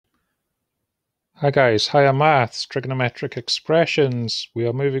Hi guys, higher maths, trigonometric expressions. We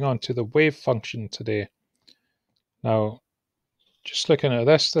are moving on to the wave function today. Now, just looking at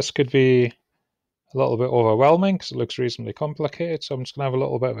this could be a little bit overwhelming because it looks reasonably complicated. So I'm just going to have a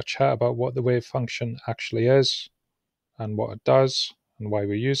little bit of a chat about what the wave function actually is and what it does and why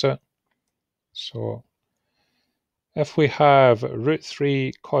we use it. So if we have root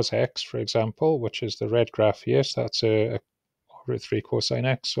 3 cos x, for example, which is the red graph here, so that's a root 3 cosine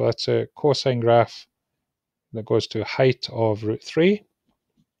x. So that's a cosine graph that goes to a height of root 3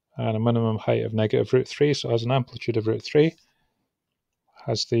 and a minimum height of negative root 3, so it has an amplitude of root 3,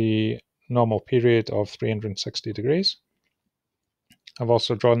 has the normal period of 360 degrees. I've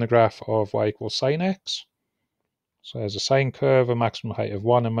also drawn the graph of y equals sine x. So there's a sine curve, a maximum height of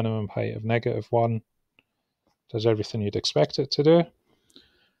 1, a minimum height of negative 1. Does everything you'd expect it to do.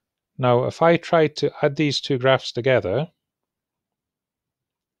 Now, if I tried to add these two graphs together,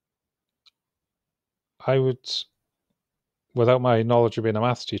 I would, without my knowledge of being a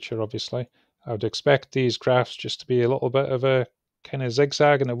maths teacher, obviously, I would expect these graphs just to be a little bit of a kind of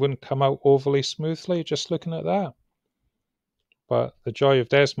zigzag and it wouldn't come out overly smoothly just looking at that. But the joy of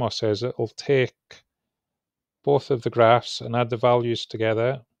Desmos is it'll take both of the graphs and add the values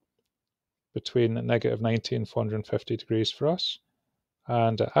together between negative 90 and 450 degrees for us.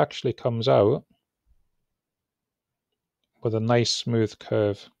 And it actually comes out with a nice smooth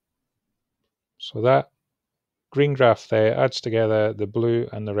curve. So that green graph there adds together the blue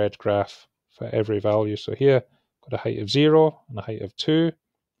and the red graph for every value. So here, got a height of 0 and a height of 2.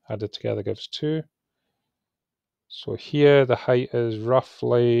 Added together gives 2. So here the height is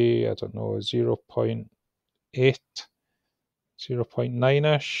roughly, I don't know, 0.8,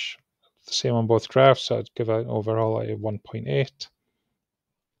 0.9-ish. The same on both graphs, so I'd give an overall height of 1.8.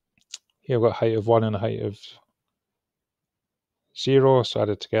 Here we've got a height of 1 and a height of 0, so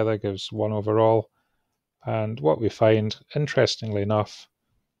added together gives 1 overall. And what we find, interestingly enough,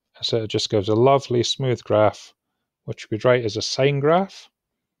 is that it just gives a lovely smooth graph, which we could write as a sine graph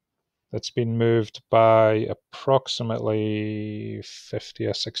that's been moved by approximately 50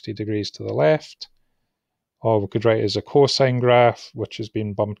 or 60 degrees to the left. Or we could write as a cosine graph, which has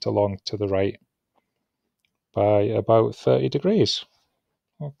been bumped along to the right by about 30 degrees.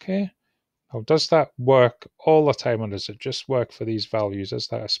 Okay. Now, does that work all the time, or does it just work for these values? Is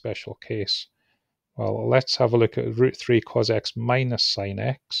that a special case? Well, let's have a look at root 3 cos x minus sine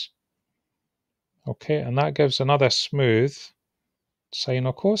x. Okay, and that gives another smooth sine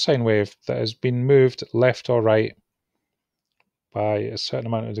or cosine wave that has been moved left or right by a certain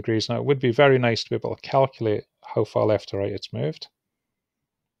amount of degrees. Now, it would be very nice to be able to calculate how far left or right it's moved.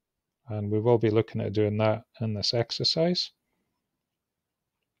 And we will be looking at doing that in this exercise.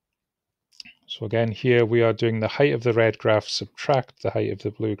 So again, here we are doing the height of the red graph, subtract the height of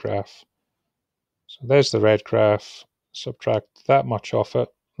the blue graph. So there's the red graph, subtract that much off it,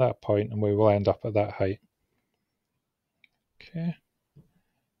 that point, and we will end up at that height. Okay.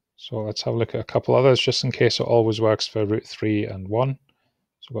 So let's have a look at a couple others, just in case it always works for root 3 and 1.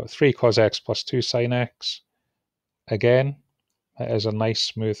 So we've got 3 cos x plus 2 sine x. Again, that is a nice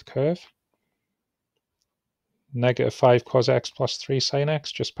smooth curve. Negative 5 cos x plus 3 sine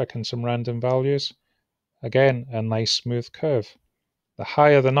x, just picking some random values. Again, a nice smooth curve. The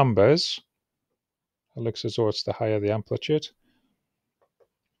higher the numbers, it looks as though it's the higher the amplitude.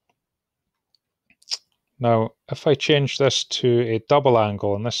 Now, if I change this to a double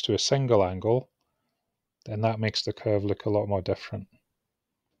angle and this to a single angle, then that makes the curve look a lot more different.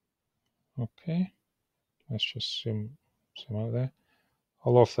 Okay, let's just zoom out there.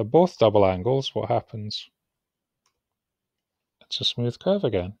 Although if they're both double angles, what happens? It's a smooth curve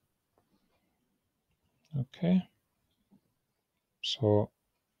again. Okay, so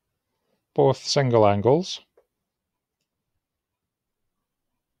both single angles.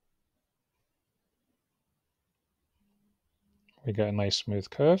 We get a nice smooth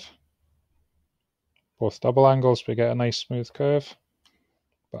curve. Both double angles, we get a nice smooth curve.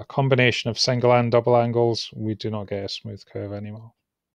 But a combination of single and double angles, we do not get a smooth curve anymore.